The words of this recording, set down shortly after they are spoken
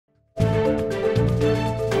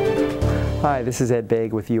Hi, this is Ed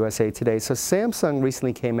Baig with USA Today. So Samsung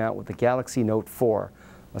recently came out with the Galaxy Note 4,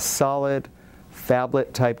 a solid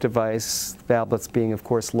phablet type device, phablets being of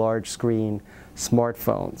course large screen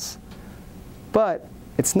smartphones. But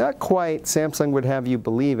it's not quite, Samsung would have you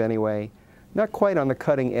believe anyway, not quite on the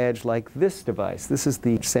cutting edge like this device. This is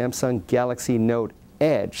the Samsung Galaxy Note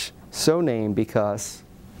Edge, so named because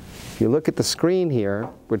if you look at the screen here,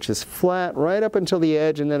 which is flat right up until the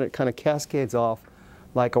edge and then it kind of cascades off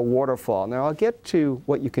like a waterfall. Now I'll get to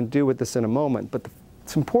what you can do with this in a moment, but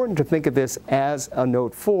it's important to think of this as a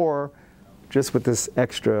Note 4 just with this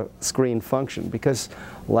extra screen function, because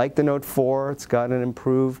like the Note 4, it's got an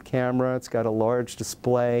improved camera, it's got a large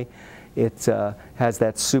display, it has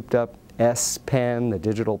that souped up S Pen, the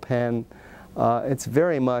digital pen. It's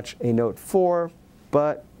very much a Note 4,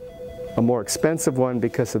 but a more expensive one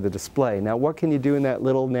because of the display. Now what can you do in that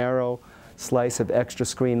little narrow slice of extra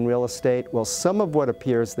screen real estate? Well, some of what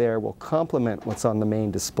appears there will complement what's on the main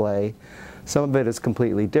display. Some of it is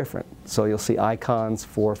completely different. So you'll see icons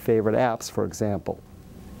for favorite apps, for example.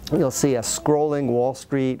 You'll see a scrolling Wall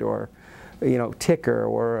Street or ticker,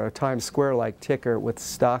 or a Times Square-like ticker with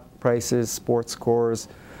stock prices, sports scores,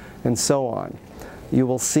 and so on. You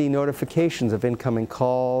will see notifications of incoming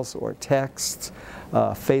calls or texts,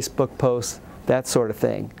 Facebook posts, that sort of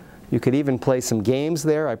thing. You could even play some games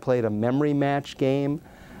there. I played a memory match game.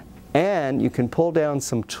 And you can pull down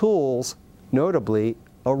some tools, notably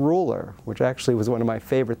a ruler, which actually was one of my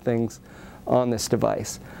favorite things on this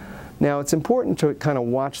device. Now it's important to kind of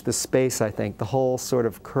watch the space, I think, the whole sort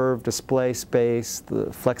of curved display space,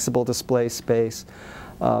 the flexible display space.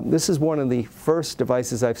 This is one of the first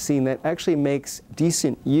devices I've seen that actually makes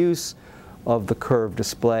decent use of the curved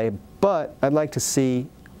display, but I'd like to see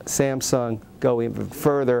Samsung go even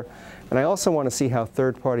further, and I also want to see how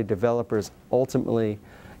third-party developers ultimately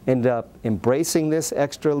end up embracing this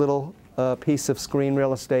extra little piece of screen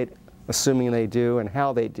real estate, assuming they do, and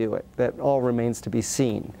how they do it. That all remains to be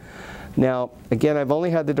seen. Now, again, I've only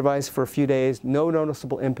had the device for a few days, no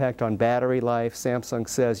noticeable impact on battery life. Samsung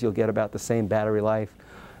says you'll get about the same battery life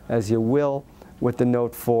as you will with the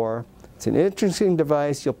Note 4. It's an interesting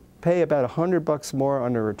device. You'll pay about $100 more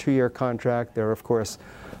under a 2-year contract. There are, of course,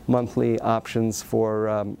 monthly options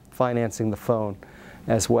for financing the phone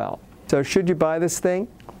as well. So should you buy this thing?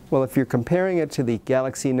 Well, if you're comparing it to the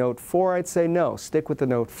Galaxy Note 4, I'd say no, stick with the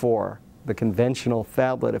Note 4, the conventional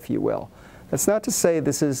phablet, if you will. That's not to say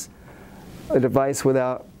this is a device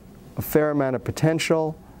without a fair amount of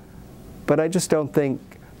potential, but I just don't think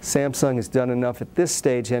Samsung has done enough at this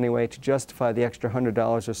stage anyway to justify the extra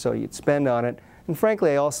 $100 or so you'd spend on it. And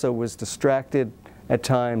frankly, I also was distracted at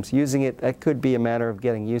times using it. That could be a matter of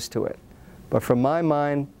getting used to it. But from my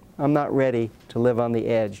mind, I'm not ready to live on the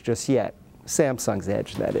edge just yet. Samsung's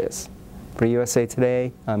edge, that is. For USA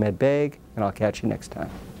Today, I'm Ed Baig, and I'll catch you next time.